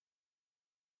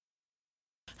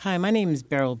Hi, my name is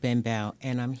Beryl Benbow,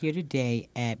 and I'm here today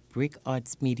at Brick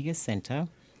Arts Media Center,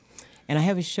 and I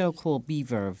have a show called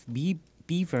B-Verve.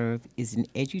 B-Verve is an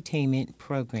edutainment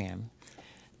program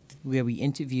where we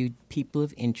interview people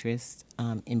of interest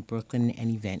in Brooklyn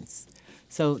and events.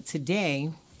 So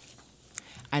today,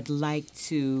 I'd like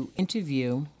to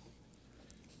interview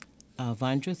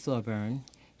Vondra Thorburn.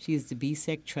 She is the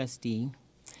BSEC trustee,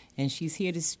 and she's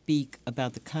here to speak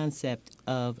about the concept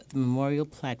of the memorial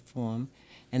platform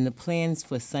and the plans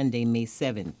for Sunday, May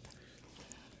 7th.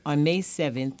 On May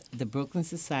 7th, the Brooklyn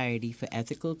Society for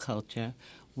Ethical Culture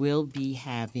will be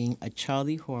having a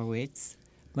Charlie Horwitz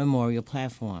memorial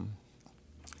platform.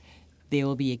 There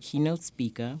will be a keynote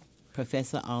speaker,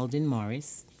 Professor Alden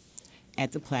Morris,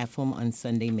 at the platform on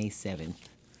Sunday, May 7th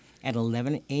at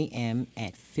 11 a.m.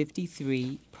 at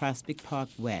 53 Prospect Park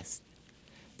West.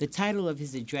 The title of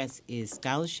his address is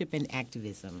Scholarship and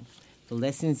Activism, The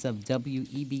Lessons of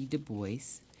W.E.B. Du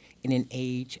Bois in an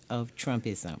Age of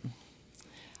Trumpism.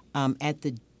 At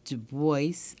the Du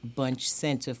Bois Bunch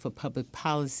Center for Public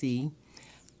Policy,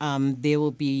 they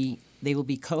will be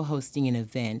co-hosting an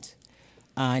event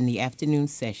in the afternoon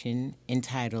session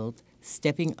entitled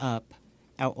Stepping Up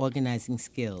Our Organizing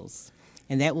Skills,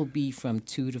 and that will be from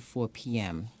 2 to 4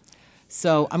 p.m.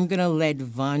 So I'm going to let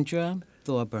Vondra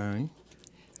Thorburn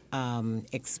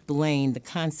explain the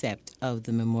concept of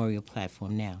the memorial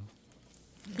platform now.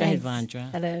 Go ahead,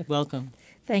 Vondra. Hello. Welcome.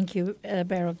 Thank you,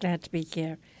 Beryl. Glad to be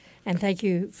here. And thank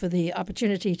you for the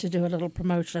opportunity to do a little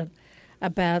promotion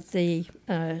about the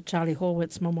Charlie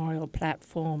Horwitz Memorial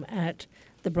Platform at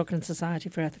the Brooklyn Society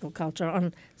for Ethical Culture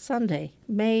on Sunday,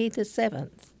 May the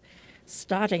 7th,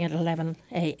 starting at 11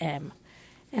 a.m.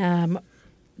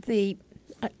 The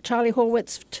Charlie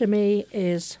Horwitz, to me,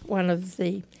 is one of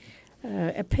the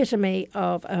epitome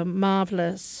of a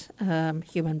marvelous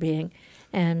human being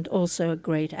and also a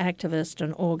great activist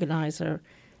and organizer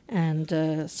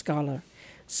and scholar.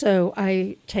 So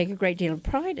I take a great deal of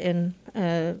pride in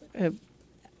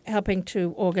helping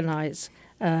to organize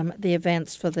the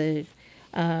events for the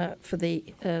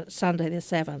Sunday the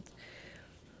 7th.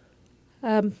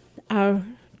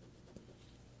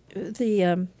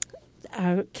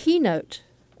 Our keynote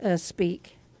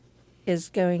speak is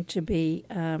going to be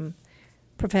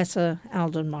Professor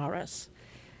Alden Morris,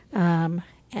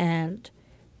 and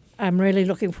I'm really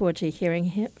looking forward to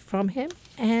hearing from him.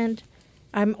 And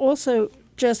I'm also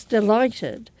just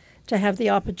delighted to have the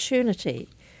opportunity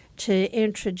to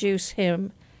introduce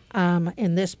him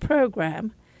in this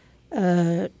program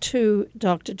to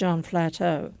Dr. John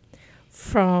Flatteau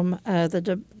from the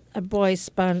Du Bois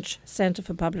Bunch Center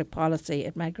for Public Policy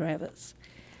at Medgar Evers,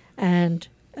 and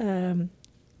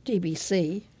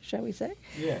DBC, shall we say?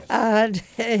 Yes.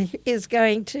 Is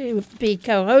going to be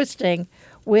co-hosting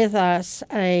with us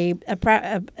a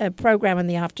program in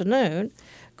the afternoon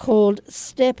called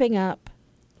Stepping Up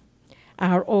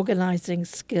Our Organizing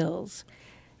Skills.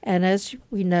 And as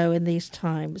we know in these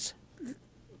times,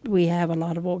 we have a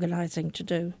lot of organizing to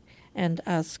do, and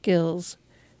our skills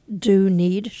do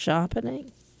need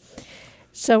sharpening.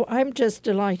 So I'm just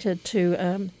delighted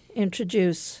to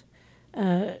introduce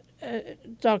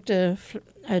Dr.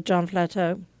 John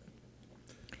Flatteau,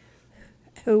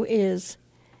 who has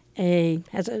a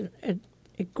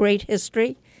great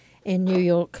history in New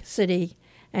York City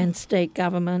and state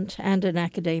government and in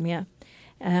academia.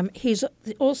 He's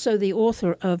also the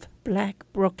author of Black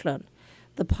Brooklyn,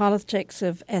 The Politics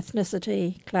of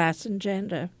Ethnicity, Class, and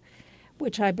Gender,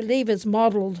 which I believe is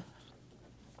modeled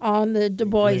on the Du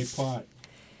Bois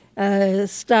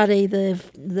study,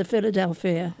 the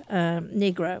Philadelphia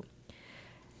Negro.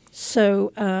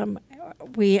 So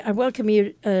I welcome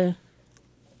you,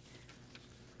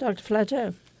 Dr.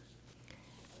 Flatteau.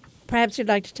 Perhaps you'd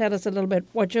like to tell us a little bit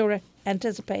what you're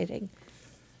anticipating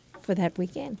for that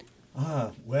weekend.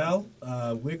 Well,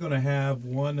 we're going to have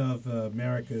one of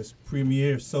America's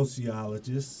premier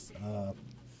sociologists,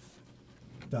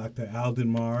 Dr. Alden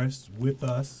Morris, with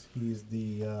us. He's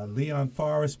the Leon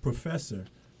Forrest Professor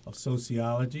of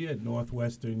Sociology at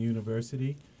Northwestern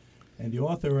University and the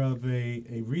author of a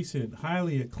recent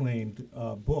highly acclaimed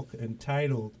book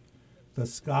entitled The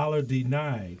Scholar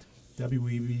Denied,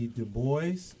 W.E.B. Du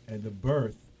Bois and the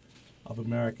Birth of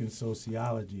American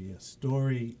Sociology, a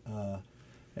story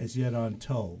as yet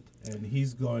untold. And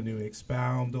he's going to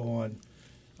expound on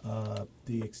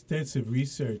the extensive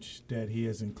research that he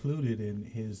has included in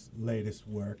his latest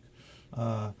work.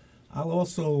 I'll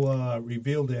also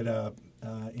reveal that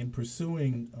in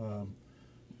pursuing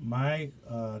my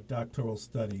doctoral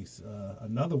studies,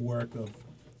 another work of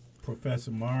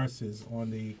Professor Morris's on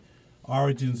the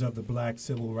origins of the Black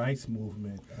Civil Rights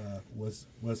Movement was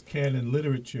canon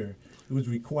literature. It was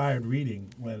required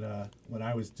reading when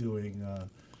I was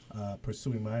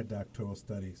pursuing my doctoral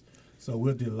studies. So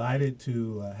we're delighted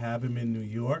to have him in New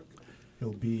York.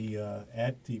 He'll be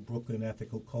at the Brooklyn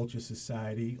Ethical Culture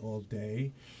Society all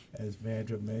day, as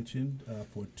Vandra mentioned,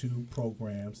 for 2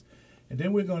 programs. And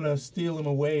then we're going to steal him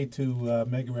away to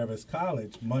Medgar Evers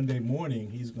College. Monday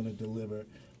morning, he's going to deliver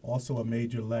also a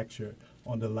major lecture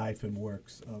on the life and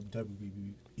works of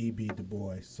W.E.B. Du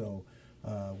Bois. So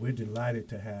we're delighted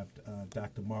to have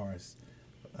Dr. Morris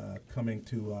coming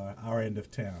to our end of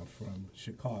town from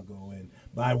Chicago and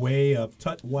by way of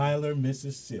Tutwiler,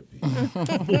 Mississippi.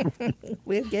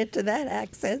 We'll get to that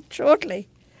accent shortly.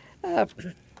 Well,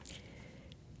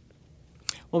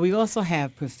 we also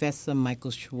have Professor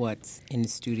Michael Schwartz in the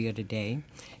studio today.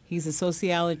 He's a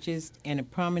sociologist and a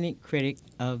prominent critic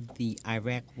of the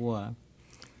Iraq War.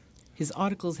 His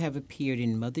articles have appeared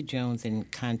in Mother Jones and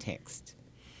Context.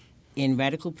 In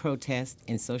Radical Protest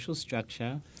and Social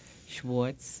Structure,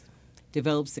 Schwartz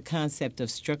develops the concept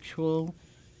of structural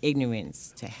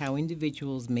ignorance to how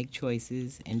individuals make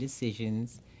choices and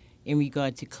decisions in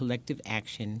regard to collective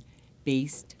action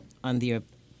based on their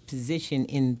position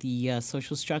in the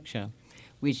social structure,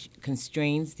 which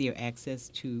constrains their access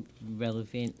to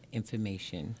relevant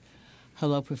information.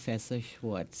 Hello, Professor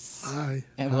Schwartz. Hi.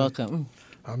 And welcome.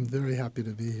 I'm very happy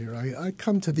to be here. I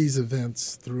come to these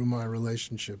events through my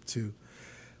relationship to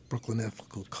Brooklyn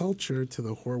Ethical Culture, to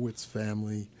the Horwitz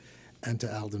family, and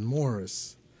to Alden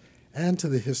Morris, and to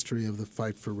the history of the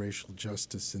fight for racial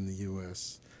justice in the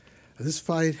U.S. This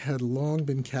fight had long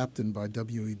been captained by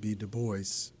W.E.B. Du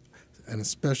Bois, and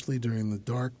especially during the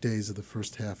dark days of the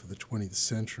first half of the 20th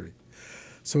century.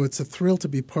 So it's a thrill to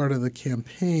be part of the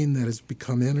campaign that has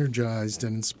become energized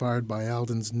and inspired by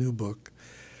Alden's new book,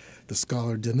 The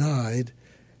Scholar Denied,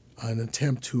 an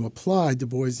attempt to apply Du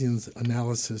Boisian's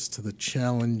analysis to the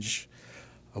challenge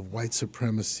of white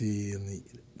supremacy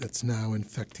that's now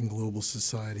infecting global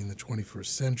society in the 21st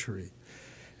century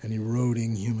and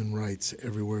eroding human rights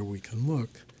everywhere we can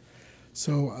look.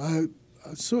 So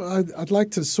I'd like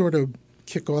to sort of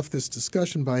kick off this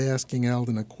discussion by asking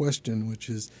Alden a question, which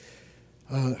is,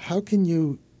 how can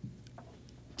you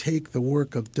take the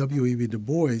work of W.E.B. Du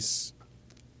Bois,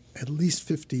 at least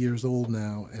 50 years old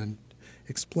now, and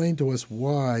explain to us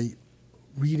why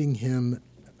reading him,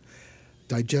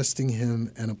 digesting him,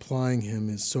 and applying him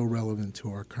is so relevant to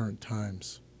our current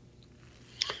times?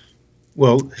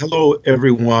 Well, hello,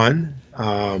 everyone.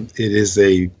 It is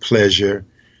a pleasure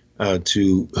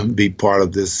to be part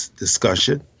of this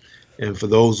discussion. And for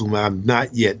those whom I've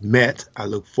not yet met, I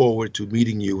look forward to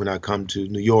meeting you when I come to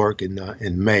New York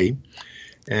in May.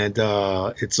 And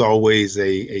it's always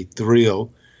a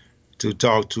thrill to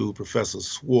talk to Professor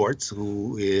Schwartz,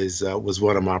 who was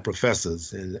one of my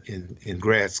professors in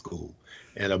grad school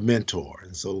and a mentor.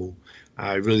 And so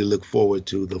I really look forward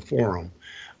to the forum.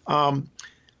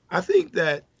 I think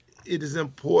that it is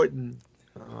important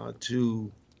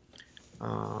to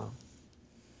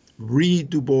read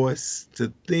Du Bois,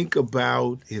 to think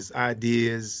about his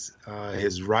ideas,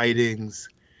 his writings,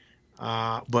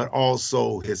 but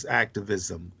also his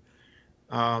activism.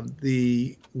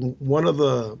 One of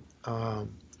the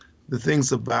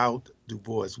things about Du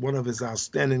Bois, one of his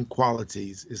outstanding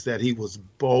qualities is that he was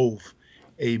both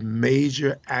a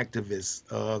major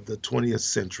activist of the 20th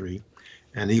century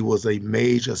and he was a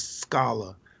major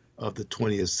scholar of the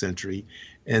 20th century.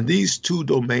 And these two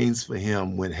domains for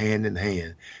him went hand in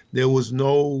hand. There was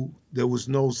no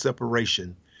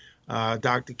separation.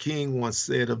 Dr. King once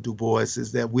said of Du Bois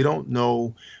is that we don't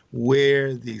know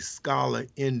where the scholar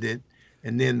ended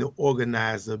and then the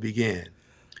organizer began.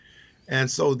 And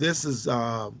so this is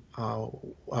one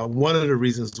of the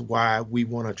reasons why we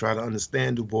want to try to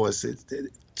understand Du Bois, is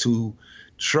to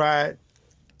try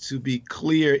to be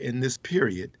clear in this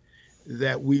period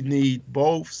that we need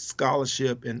both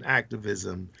scholarship and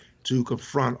activism to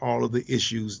confront all of the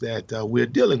issues that we're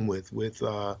dealing with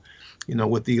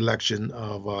the election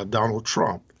of Donald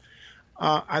Trump.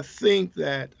 I think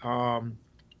that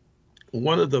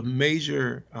one of the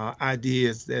major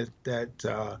ideas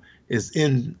that is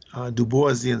in Du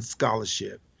Boisian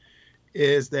scholarship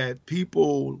is that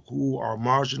people who are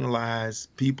marginalized,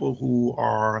 people who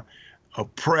are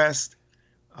oppressed,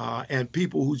 and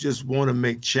people who just want to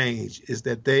make change, is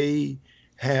that they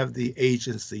have the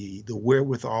agency, the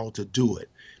wherewithal to do it.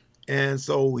 And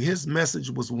so his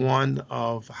message was one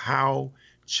of how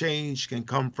change can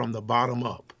come from the bottom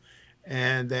up.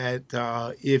 And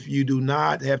that if you do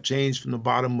not have change from the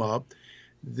bottom up,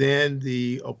 then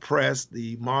the oppressed,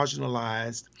 the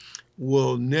marginalized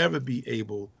will never be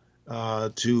able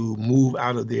to move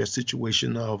out of their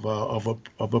situation of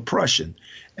oppression.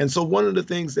 And so one of the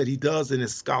things that he does in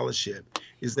his scholarship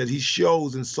is that he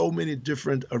shows in so many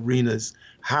different arenas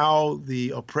how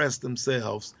the oppressed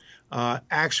themselves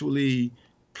actually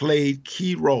played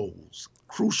key roles,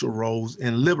 crucial roles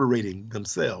in liberating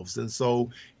themselves. And so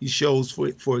he shows,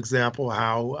 for example,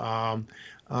 how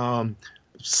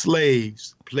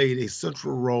slaves played a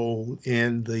central role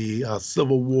in the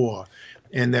Civil War,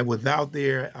 and that without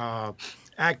their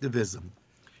activism,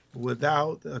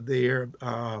 without their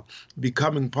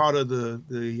becoming part of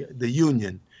the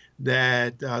Union,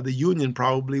 that the Union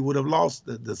probably would have lost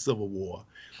the Civil War.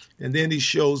 And then he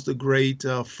shows the great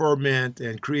ferment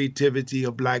and creativity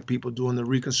of Black people during the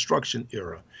Reconstruction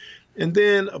era. And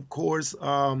then, of course,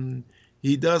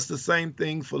 he does the same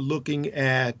thing for looking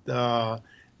at what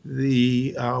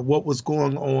was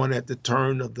going on at the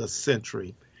turn of the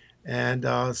century. And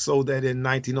so that in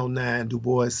 1909, Du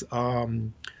Bois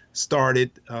started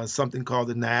something called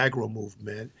the Niagara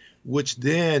Movement, which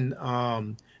then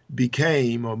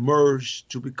became or merged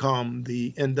to become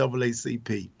the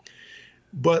NAACP.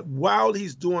 But while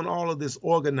he's doing all of this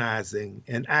organizing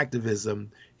and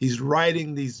activism, he's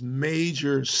writing these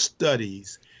major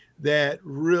studies that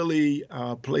really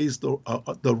plays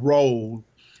the role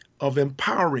of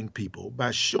empowering people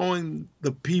by showing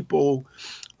the people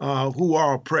who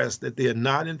are oppressed that they are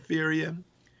not inferior,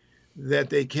 that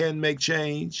they can make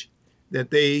change, that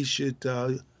they should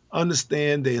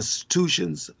understand their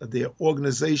institutions, their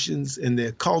organizations, and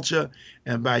their culture,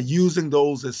 and by using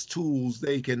those as tools,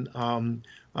 they can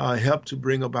help to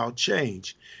bring about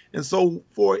change. And so,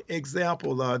 for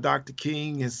example, Dr.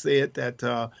 King has said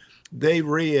that they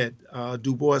read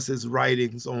Du Bois's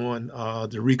writings on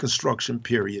the Reconstruction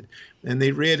period, and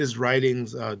they read his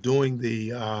writings during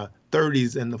the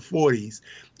 30s and the 40s,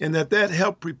 and that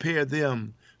helped prepare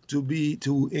them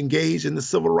to engage in the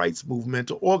civil rights movement,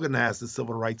 to organize the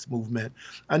civil rights movement.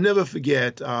 I never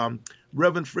forget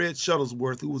Reverend Fred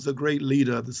Shuttlesworth, who was a great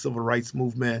leader of the civil rights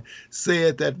movement,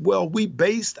 said that, well, we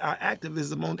based our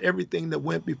activism on everything that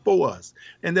went before us,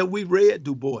 and that we read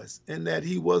Du Bois, and that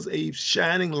he was a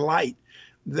shining light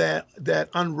that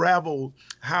unraveled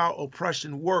how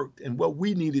oppression worked and what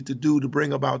we needed to do to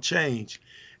bring about change.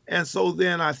 And so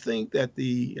then I think that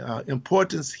the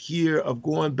importance here of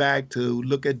going back to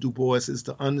look at Du Bois is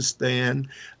to understand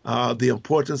the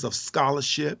importance of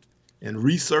scholarship and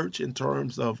research in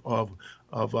terms of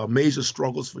major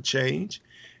struggles for change.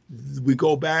 We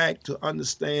go back to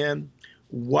understand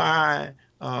why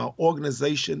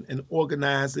organization and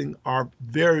organizing are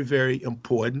very, very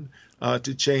important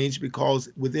to change, because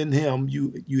within him,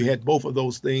 you had both of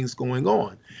those things going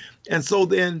on. And so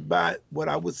then by what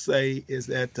I would say is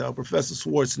that Professor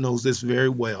Schwartz knows this very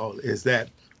well, is that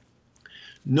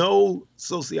no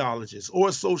sociologist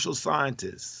or social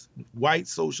scientist, white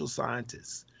social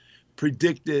scientists,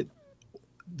 predicted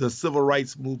the civil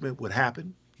rights movement would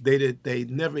happen. They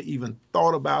never even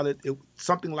thought about it.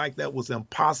 Something like that was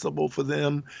impossible for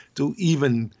them to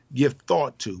even give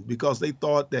thought to, because they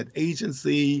thought that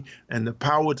agency and the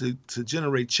power to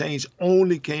generate change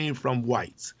only came from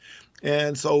whites.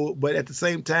 And so, but at the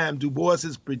same time, Du Bois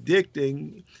is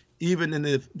predicting, even in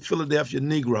the Philadelphia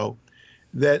Negro,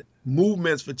 that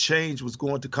movements for change was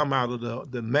going to come out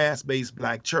of the mass-based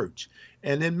Black church.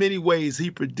 And in many ways,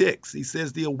 he predicts, he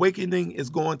says the awakening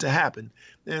is going to happen.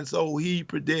 And so he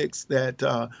predicts that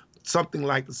something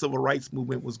like the civil rights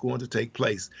movement was going to take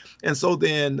place. And so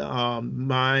then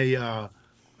I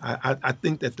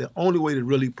think that the only way to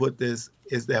really put this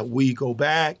is that we go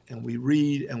back and we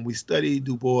read and we study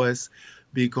Du Bois,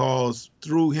 because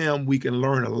through him we can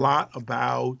learn a lot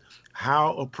about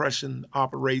how oppression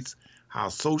operates, how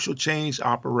social change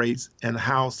operates, and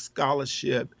how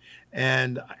scholarship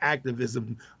and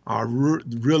activism are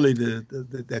really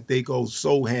that they go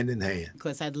so hand in hand.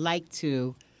 Because I'd like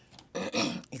to,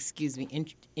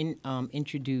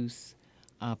 introduce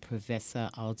Professor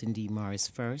Alden D. Morris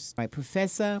first. All right,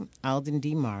 Professor Alden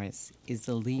D. Morris is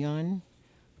the Leon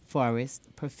Forrest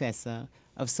Professor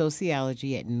of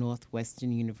Sociology at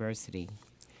Northwestern University,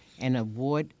 an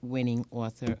award-winning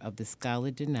author of The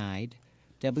Scholar Denied,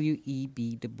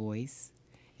 W.E.B. Du Bois,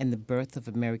 and the Birth of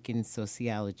American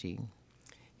Sociology.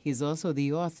 He is also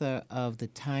the author of the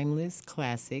timeless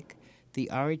classic,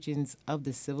 The Origins of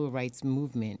the Civil Rights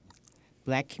Movement,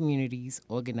 Black Communities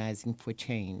Organizing for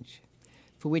Change,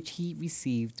 for which he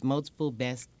received multiple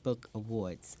Best Book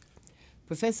awards.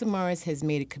 Professor Morris has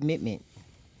made a commitment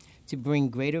to bring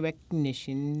greater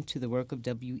recognition to the work of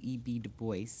W.E.B. Du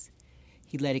Bois.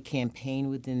 He led a campaign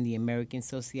within the American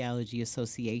Sociology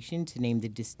Association to name the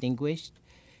Distinguished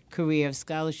Career of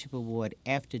Scholarship Award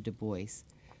after Du Bois,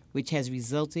 which has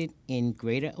resulted in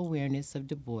greater awareness of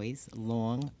Du Bois'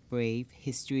 long, brave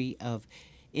history of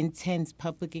intense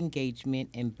public engagement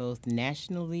in both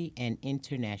nationally and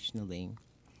internationally.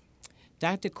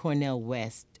 Dr. Cornel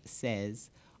West says,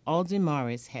 Alden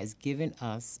Morris has given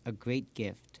us a great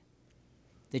gift,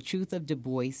 the truth of Du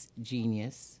Bois'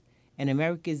 genius and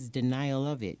America's denial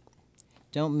of it.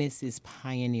 Don't miss this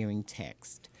pioneering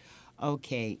text.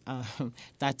 Okay,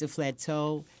 Dr.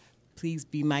 Flateau, please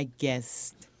be my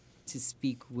guest to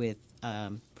speak with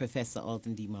Professor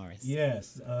Alden D. Morris.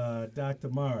 Yes, Dr.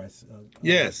 Morris.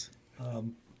 Yes.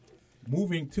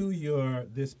 Moving to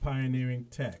this pioneering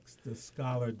text, The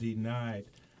Scholar Denied.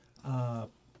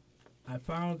 I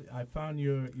found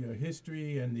your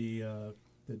history and the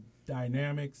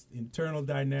dynamics, internal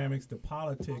dynamics, the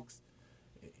politics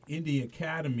in the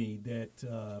academy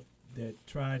that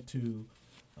tried to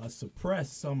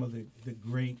suppress some of the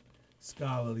great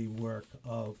scholarly work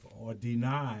or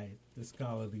deny the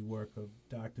scholarly work of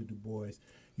Dr. Du Bois.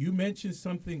 You mentioned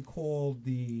something called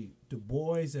the Du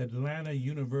Bois Atlanta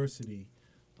University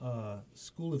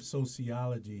School of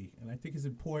Sociology, and I think it's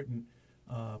important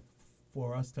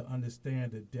for us to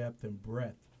understand the depth and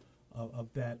breadth of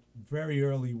that very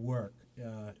early work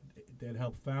that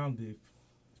helped found the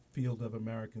field of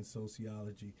American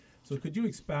sociology. So could you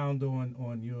expound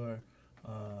on your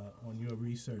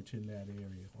research in that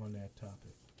area, on that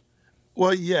topic?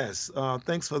 Well, yes.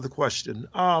 Thanks for the question.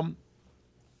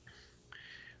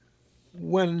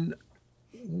 When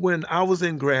I was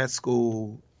in grad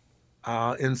school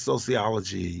in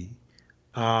sociology,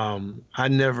 I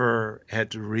never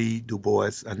had to read Du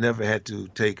Bois. I never had to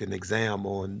take an exam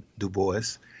on Du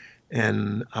Bois.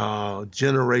 And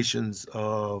generations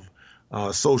of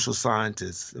social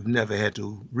scientists have never had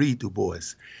to read Du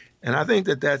Bois. And I think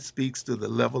that speaks to the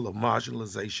level of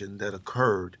marginalization that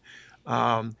occurred.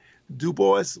 Du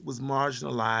Bois was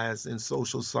marginalized in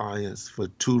social science for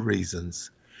two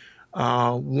reasons.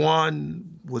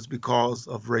 One was because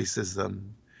of racism,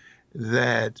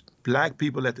 that Black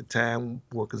people at the time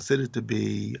were considered to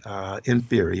be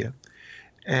inferior,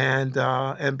 and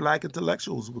Black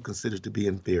intellectuals were considered to be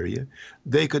inferior.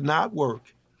 They could not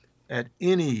work at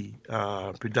any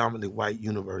predominantly white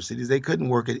universities. They couldn't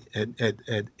work at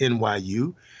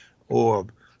NYU or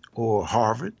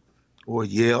Harvard or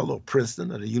Yale or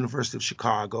Princeton or the University of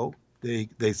Chicago.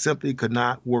 They simply could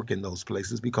not work in those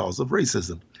places because of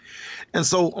racism. And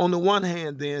so on the one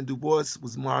hand, then, Du Bois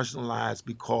was marginalized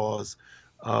because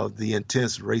of the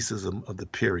intense racism of the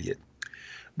period.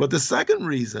 But the second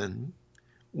reason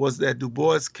was that Du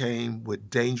Bois came with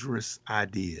dangerous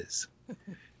ideas.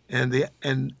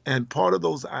 And part of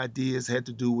those ideas had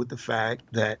to do with the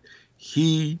fact that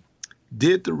he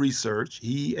did the research,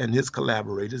 he and his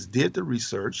collaborators did the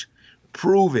research,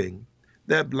 proving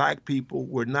that Black people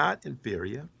were not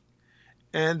inferior,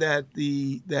 and that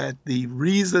the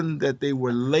reason that they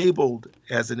were labeled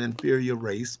as an inferior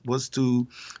race was to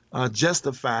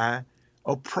justify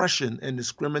oppression and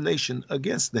discrimination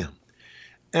against them.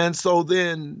 And so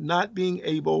then, not being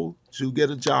able to get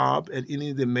a job at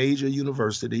any of the major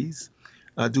universities,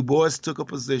 Du Bois took a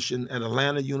position at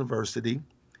Atlanta University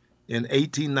in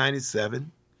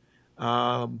 1897.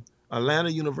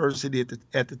 Atlanta University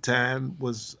at the time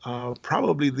was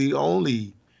probably the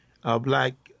only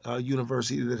Black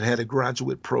university that had a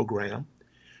graduate program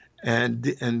and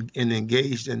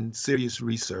engaged in serious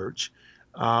research.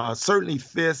 Certainly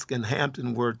Fisk and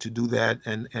Hampton were to do that,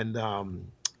 and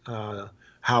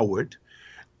Howard.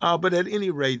 But at any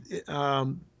rate,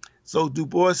 so Du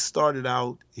Bois started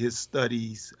out his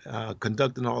studies,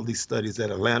 conducting all these studies at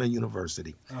Atlanta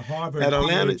University. Harvard at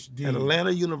Atlanta, PhD. At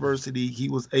Atlanta University, he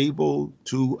was able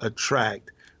to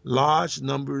attract large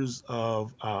numbers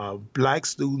of Black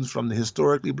students from the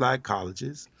historically Black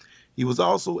colleges. He was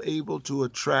also able to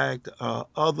attract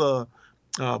other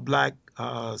Black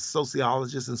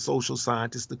sociologists and social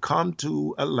scientists to come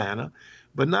to Atlanta,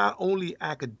 but not only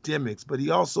academics, but he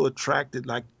also attracted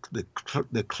like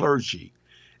the clergy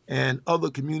and other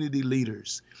community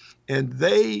leaders. And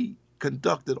they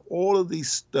conducted all of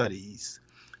these studies,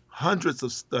 hundreds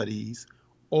of studies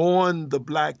on the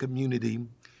Black community,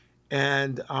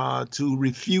 and to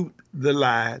refute the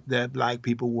lie that Black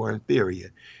people were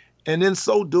inferior. And in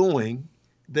so doing,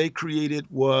 they created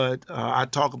what I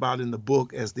talk about in the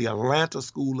book as the Atlanta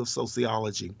School of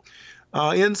Sociology.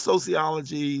 In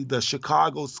sociology, the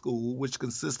Chicago School, which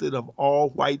consisted of all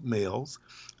white males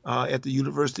at the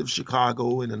University of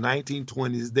Chicago in the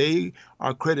 1920s, they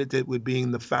are credited with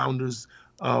being the founders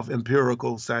of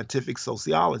empirical scientific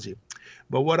sociology.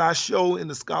 But what I show in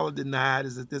The Scholar Denied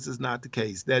is that this is not the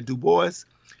case, that Du Bois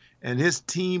and his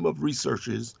team of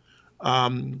researchers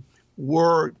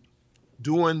were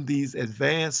doing these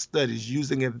advanced studies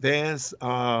using advanced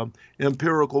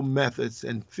empirical methods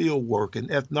and field work and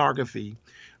ethnography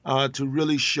to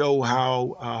really show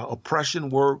how oppression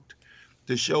worked,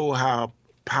 to show how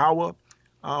power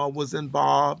was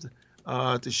involved,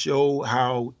 to show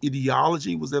how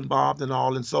ideology was involved and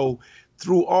all. And so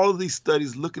through all of these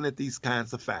studies looking at these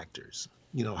kinds of factors,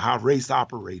 how race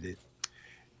operated,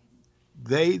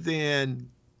 they then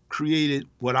created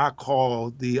what I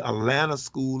call the Atlanta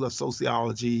School of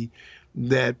Sociology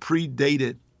that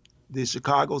predated the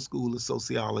Chicago School of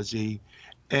Sociology,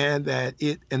 and that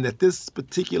this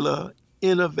particular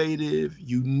innovative,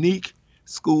 unique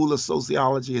school of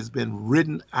sociology has been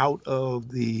written out of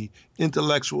the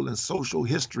intellectual and social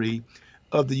history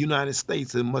of the United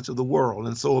States and much of the world.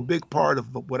 And so a big part of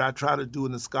what I try to do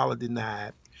in the Scholar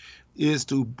Denied is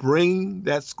to bring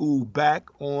that school back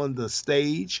on the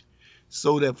stage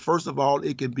so that, first of all,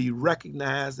 it can be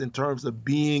recognized in terms of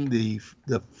being the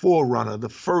forerunner, the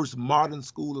first modern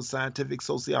school of scientific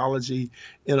sociology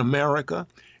in America.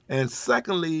 And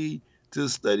secondly, to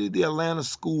study the Atlanta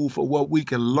School for what we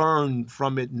can learn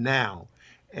from it now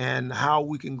and how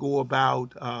we can go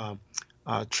about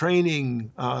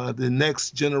training the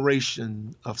next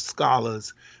generation of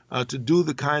scholars to do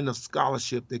the kind of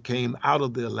scholarship that came out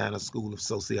of the Atlanta School of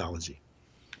Sociology.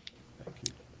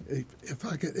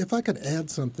 If I could add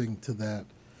something to that,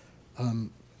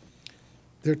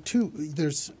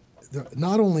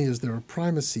 not only is there a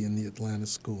primacy in the Atlanta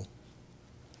School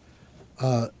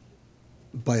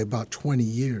by about 20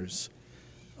 years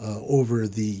over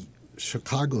the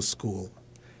Chicago School,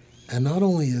 and not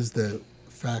only is the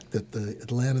fact that the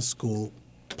Atlanta School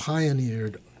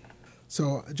pioneered.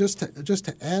 So just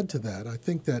to add to that, I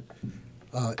think that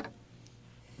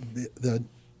the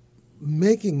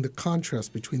making the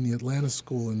contrast between the Atlanta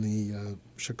School and the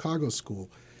Chicago School,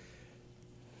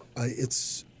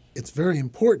 it's very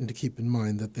important to keep in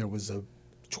mind that there was a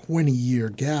 20-year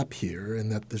gap here,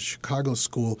 and that the Chicago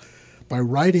School, by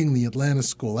writing the Atlanta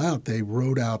School out, they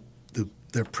wrote out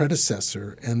their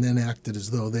predecessor and then acted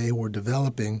as though they were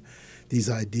developing these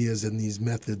ideas and these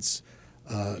methods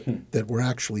that were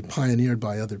actually pioneered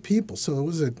by other people. So it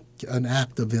was an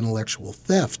act of intellectual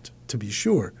theft, to be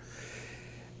sure.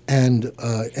 And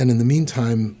in the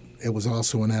meantime, it was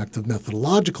also an act of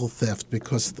methodological theft,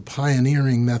 because the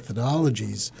pioneering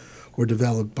methodologies were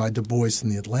developed by Du Bois in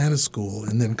the Atlanta School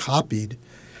and then copied,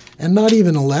 and not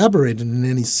even elaborated in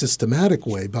any systematic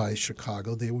way by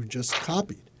Chicago. They were just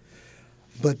copied.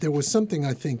 But there was something,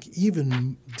 I think,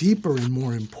 even deeper and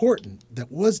more important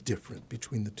that was different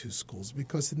between the two schools,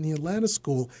 because in the Atlanta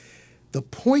School, the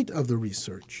point of the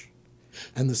research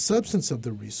and the substance of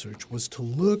the research was to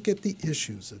look at the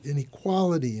issues of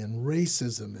inequality and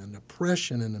racism and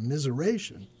oppression and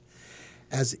immiseration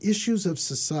as issues of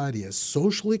society, as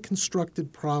socially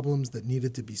constructed problems that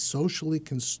needed to be socially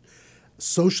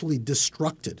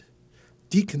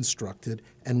deconstructed,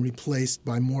 and replaced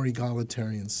by more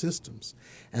egalitarian systems.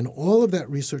 And all of that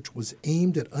research was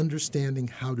aimed at understanding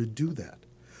how to do that,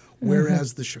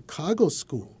 whereas the Chicago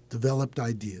School developed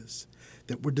ideas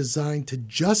that were designed to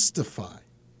justify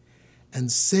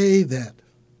and say that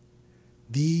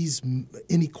these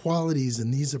inequalities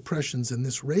and these oppressions and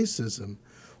this racism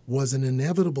was an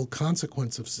inevitable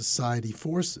consequence of society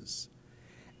forces,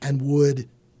 and would,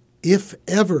 if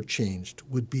ever changed,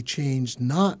 would be changed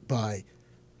not by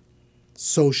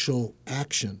social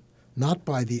action, not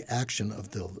by the action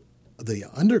of the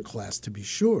underclass, to be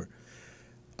sure,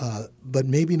 but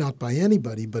maybe not by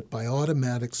anybody, but by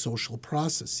automatic social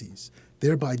processes,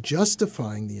 thereby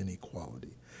justifying the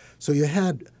inequality. So you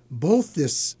had both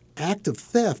this act of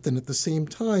theft, and at the same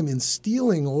time, in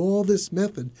stealing all this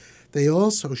method, they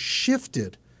also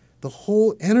shifted the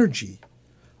whole energy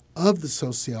of the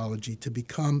sociology to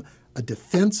become a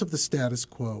defense of the status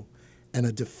quo and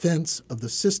a defense of the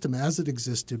system as it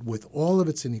existed with all of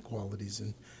its inequalities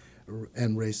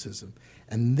and racism.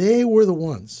 And they were the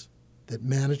ones that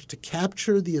managed to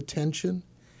capture the attention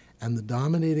and the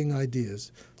dominating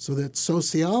ideas, so that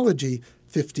sociology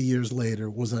 50 years later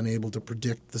was unable to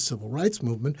predict the civil rights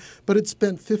movement, but it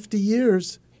spent 50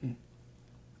 years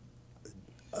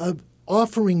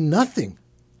offering nothing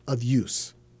of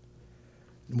use.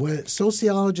 When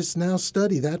sociologists now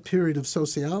study that period of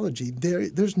sociology,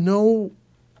 there's no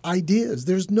ideas,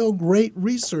 there's no great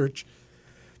research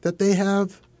that they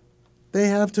have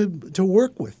to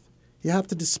work with. You have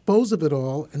to dispose of it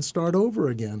all and start over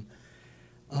again.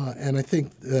 And I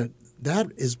think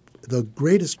that is the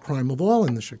greatest crime of all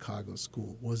in the Chicago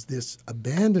School, was this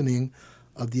abandoning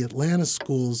of the Atlanta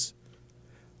School's,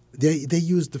 they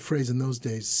used the phrase in those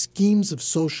days, schemes of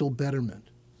social betterment,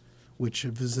 which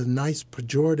is a nice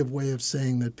pejorative way of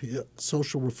saying that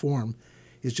social reform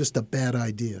is just a bad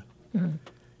idea. Mm-hmm.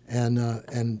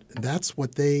 And that's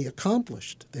what they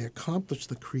accomplished. They accomplished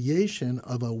the creation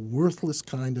of a worthless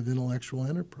kind of intellectual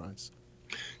enterprise.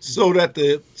 So that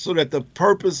the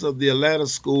purpose of the Atlanta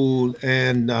School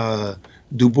and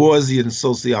Du Boisian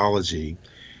sociology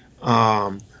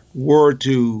were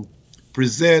to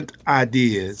present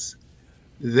ideas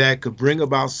that could bring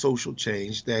about social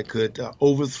change, that could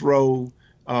overthrow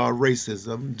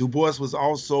racism. Du Bois was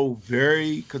also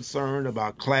very concerned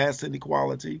about class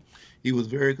inequality. He was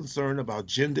very concerned about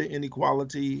gender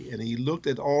inequality, and he looked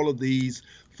at all of these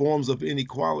forms of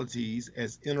inequalities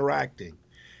as interacting.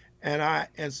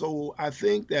 And so I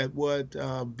think that what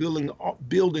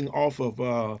building off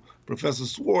of Professor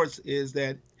Schwartz is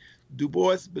that Du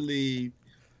Bois believed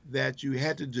that you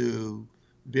had to do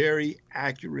very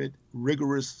accurate,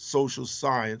 rigorous social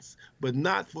science, but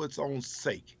not for its own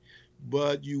sake.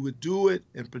 But you would do it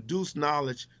and produce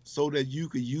knowledge so that you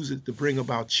could use it to bring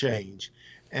about change.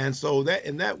 And so that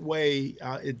in that way,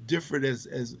 it differed,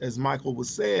 as Michael was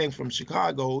saying, from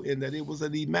Chicago, in that it was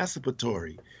an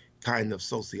emancipatory kind of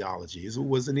sociology. It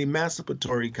was an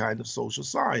emancipatory kind of social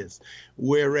science,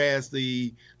 whereas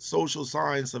the social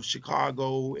science of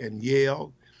Chicago and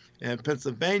Yale and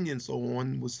Pennsylvania and so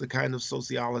on was the kind of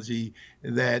sociology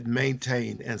that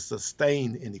maintained and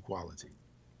sustained inequality.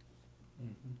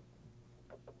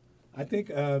 I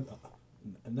think,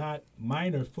 not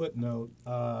minor footnote,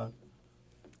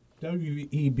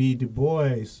 W.E.B. Du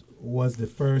Bois was the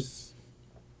first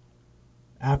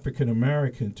African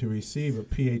American to receive a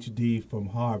PhD from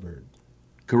Harvard.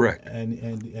 Correct.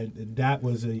 And that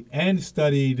was and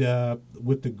studied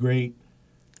with the great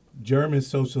German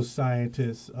social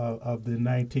scientists of the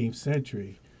 19th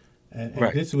century. And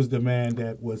right. This was the man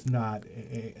that was not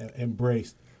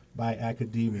embraced by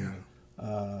academia.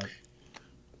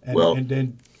 And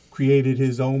then created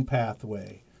his own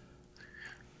pathway.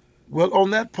 Well,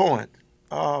 on that point,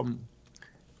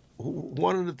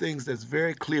 one of the things that's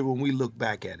very clear when we look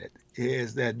back at it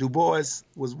is that Du Bois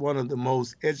was one of the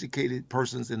most educated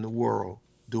persons in the world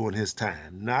during his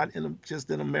time, not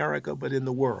just in America, but in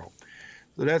the world.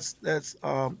 So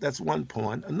that's one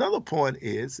point. Another point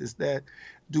is that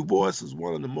Du Bois is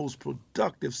one of the most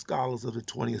productive scholars of the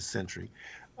 20th century.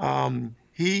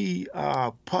 He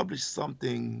published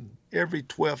something every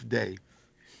 12th day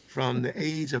from the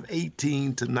age of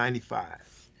 18 to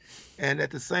 95. And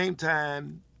at the same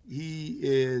time, he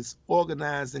is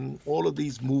organizing all of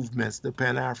these movements, the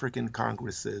Pan-African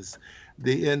Congresses,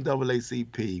 the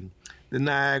NAACP, the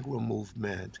Niagara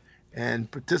Movement, and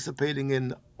participating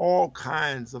in all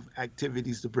kinds of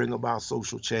activities to bring about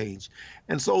social change.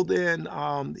 And so then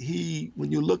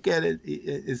when you look at it,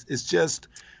 it's just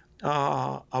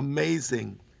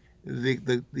amazing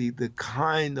the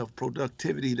kind of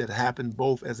productivity that happened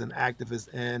both as an activist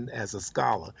and as a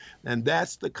scholar. And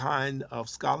that's the kind of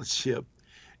scholarship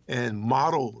and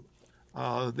model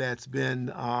that's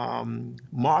been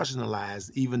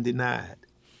marginalized, even denied.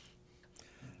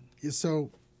 So,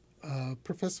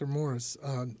 Professor Morris,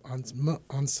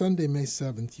 on Sunday, May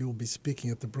 7th, you will be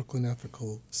speaking at the Brooklyn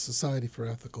Society for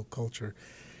Ethical Culture.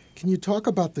 Can you talk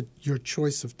about your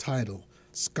choice of title,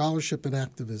 Scholarship and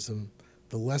Activism,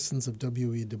 The Lessons of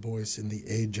W.E. Du Bois in the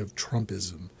Age of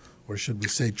Trumpism, or should we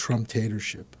say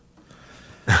Trump-tatorship?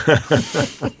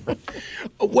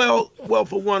 Well,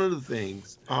 for one of the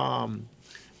things,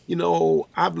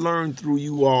 I've learned through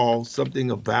you all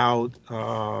something about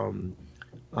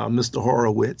Mr.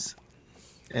 Horowitz,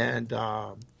 and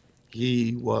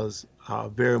he was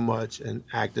very much an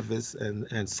activist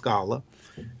and scholar,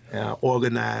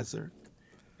 organizer,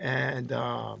 and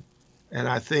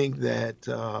I think that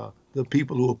the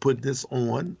people who are putting this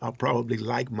on are probably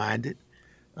like-minded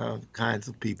kinds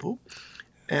of people.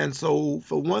 And so,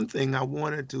 for one thing, I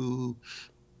wanted to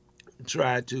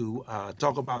try to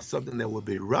talk about something that would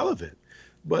be relevant.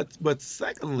 But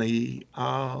secondly,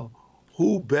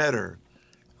 who better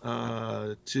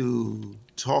to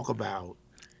talk about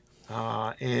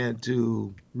and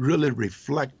to really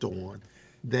reflect on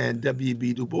than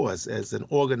W.E.B. Du Bois as an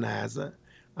organizer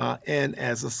and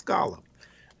as a scholar?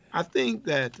 I think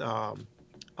that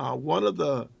one of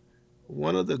the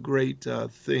great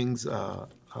things,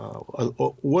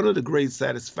 one of the great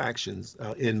satisfactions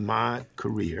in my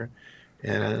career,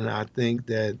 and I think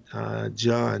that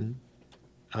John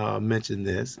mentioned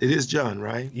this. It is John,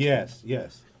 right? Yes.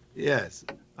 Yes.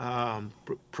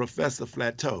 Professor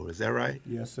Flateau, is that right?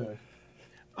 Yes, sir.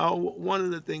 One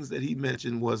of the things that he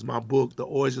mentioned was my book, The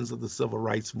Origins of the Civil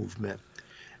Rights Movement.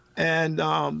 And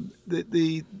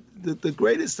the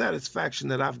greatest satisfaction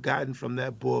that I've gotten from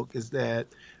that book is that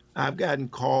I've gotten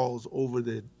calls over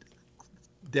the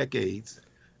decades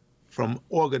from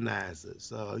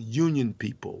organizers, union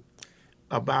people,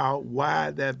 about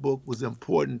why that book was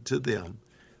important to them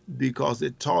because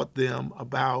it taught them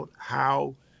about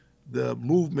how the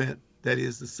movement, that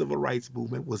is the civil rights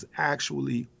movement, was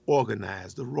actually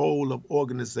organized, the role of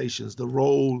organizations, the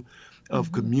role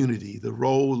of community, the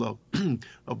role of,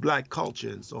 of Black culture,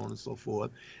 and so on and so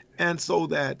forth. And so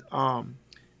that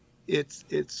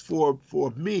it's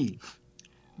for me,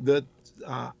 the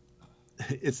uh,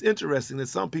 it's interesting that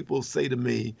some people say to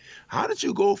me, how did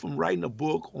you go from writing a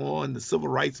book on the civil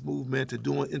rights movement to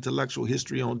doing intellectual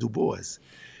history on Du Bois?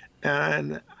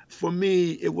 And for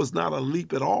me, it was not a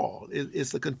leap at all.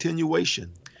 It's a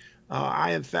continuation.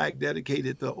 I, in fact,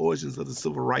 dedicated the origins of the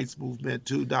civil rights movement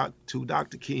to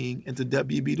Dr. King and to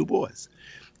W.B. Du Bois.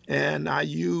 And I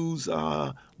use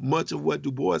much of what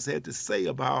Du Bois had to say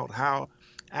about how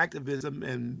activism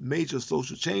and major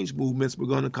social change movements were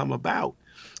going to come about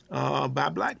by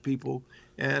Black people.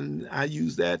 And I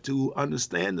use that to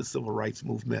understand the civil rights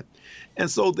movement. And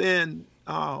so then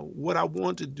what I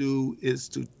want to do is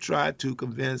to try to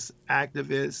convince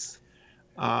activists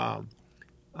um,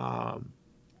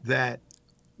 that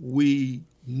we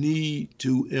need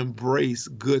to embrace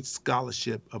good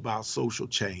scholarship about social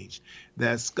change.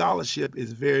 That scholarship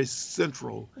is very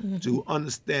central to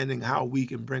understanding how we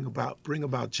can bring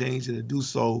about change and to do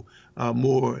so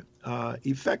more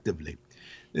effectively.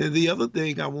 And the other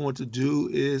thing I want to do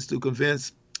is to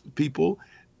convince people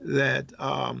that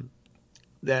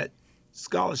that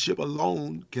scholarship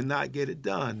alone cannot get it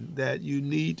done, that you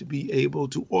need to be able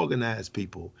to organize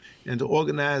people and to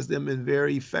organize them in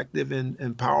very effective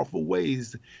and powerful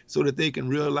ways so that they can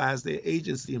realize their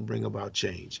agency and bring about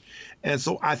change. And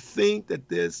so I think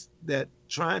that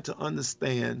trying to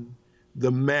understand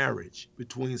the marriage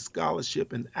between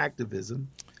scholarship and activism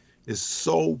is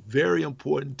so very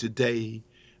important today,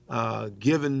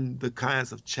 given the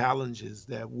kinds of challenges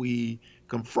that we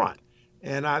confront.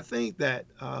 And I think that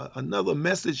another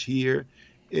message here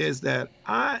is that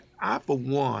I for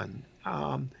one,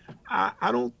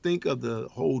 I don't think of the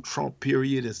whole Trump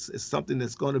period as something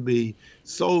that's going to be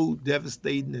so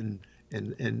devastating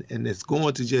and it's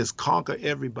going to just conquer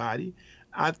everybody.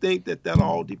 I think that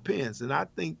all depends. And I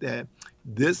think that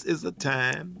this is a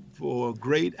time for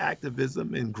great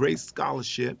activism and great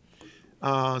scholarship,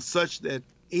 such that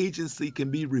agency can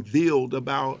be revealed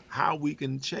about how we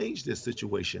can change this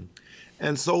situation.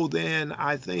 And so then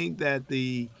I think that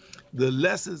the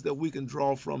lessons that we can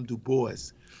draw from Du Bois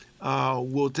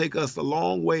will take us a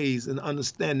long ways in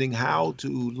understanding how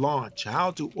to launch,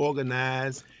 how to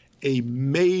organize a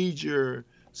major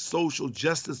social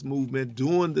justice movement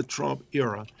during the Trump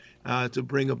era to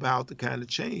bring about the kind of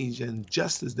change and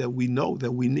justice that we know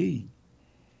that we need.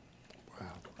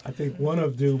 I think one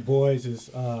of Du Bois's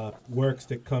works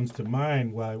that comes to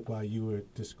mind while you were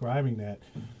describing that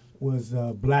was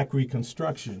Black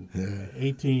Reconstruction,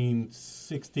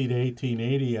 1860 to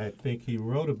 1880, I think he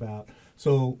wrote about.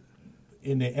 So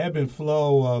in the ebb and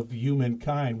flow of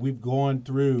humankind, we've gone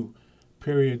through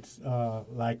periods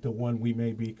like the one we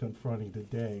may be confronting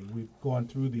today. We've gone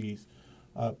through these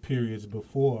periods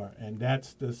before, and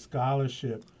that's the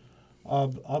scholarship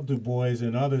of Du Bois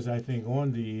and others, I think,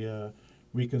 on the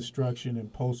Reconstruction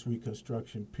and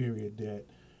post-Reconstruction period that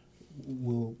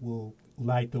will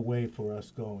light the way for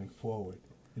us going forward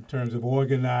in terms of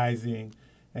organizing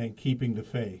and keeping the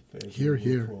faith. Here.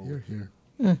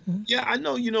 Mm-hmm. Yeah, I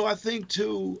know. I think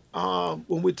too,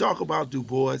 when we talk about Du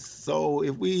Bois, so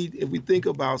if we think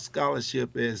about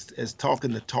scholarship as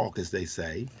talking the talk, as they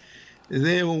say, and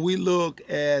then when we look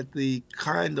at the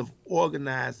kind of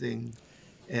organizing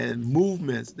and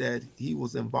movements that he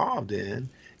was involved in,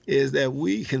 is that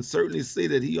we can certainly say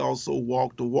that he also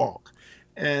walked the walk,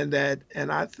 and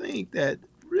I think that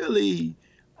really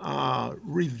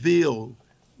revealed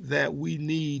that we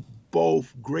need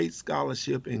both great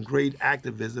scholarship and great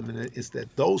activism, and it's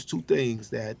that those two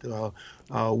things that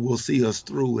will see us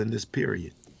through in this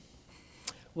period.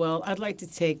 Well, I'd like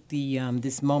to take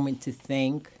this moment to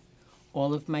thank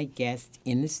all of my guests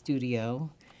in the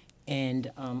studio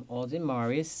and Alden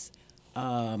Morris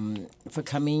for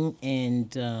coming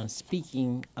and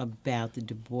speaking about the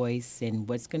Du Bois and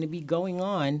what's going to be going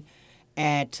on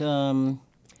at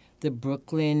the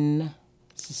Brooklyn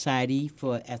Society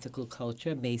for Ethical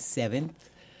Culture, May 7th.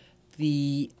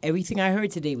 Everything I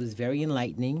heard today was very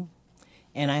enlightening,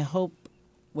 and I hope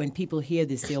when people hear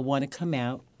this, they'll want to come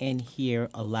out and hear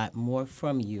a lot more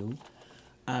from you,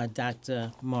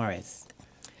 Dr. Morris.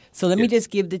 So let me just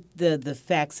give the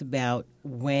facts about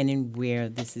when and where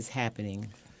this is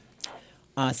happening.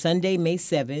 Sunday, May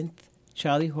 7th,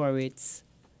 Charlie Horowitz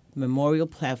Memorial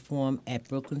Platform at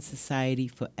Brooklyn Society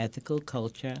for Ethical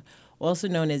Culture, also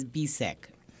known as BSEC.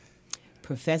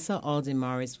 Professor Alden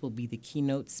Morris will be the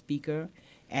keynote speaker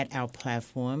at our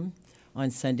platform on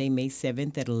Sunday, May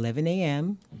 7th at 11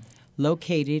 a.m.,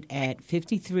 located at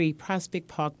 53 Prospect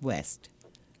Park West.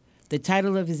 The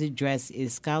title of his address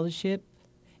is Scholarship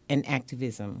and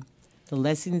Activism, the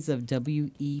Lessons of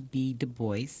W.E.B. Du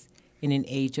Bois in an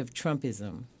Age of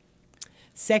Trumpism.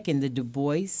 Second, the Du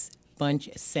Bois Bunch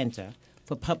Center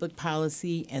for Public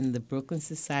Policy and the Brooklyn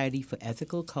Society for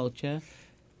Ethical Culture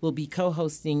will be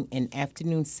co-hosting an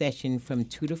afternoon session from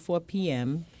 2 to 4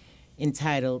 p.m.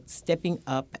 entitled Stepping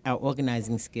Up Our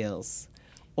Organizing Skills,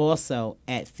 also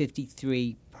at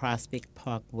 53 Prospect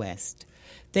Park West.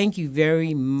 Thank you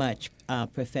very much,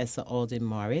 Professor Alden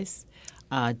Morris,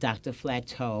 Dr.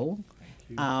 Flateau,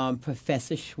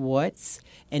 Professor Schwartz,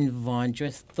 and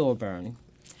Vondra Thorburn.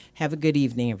 Have a good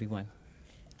evening, everyone.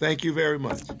 Thank you very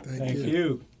much. Thank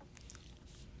you.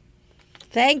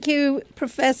 Thank you,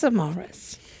 Professor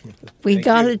Morris. We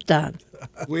got it done.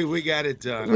 We got it done.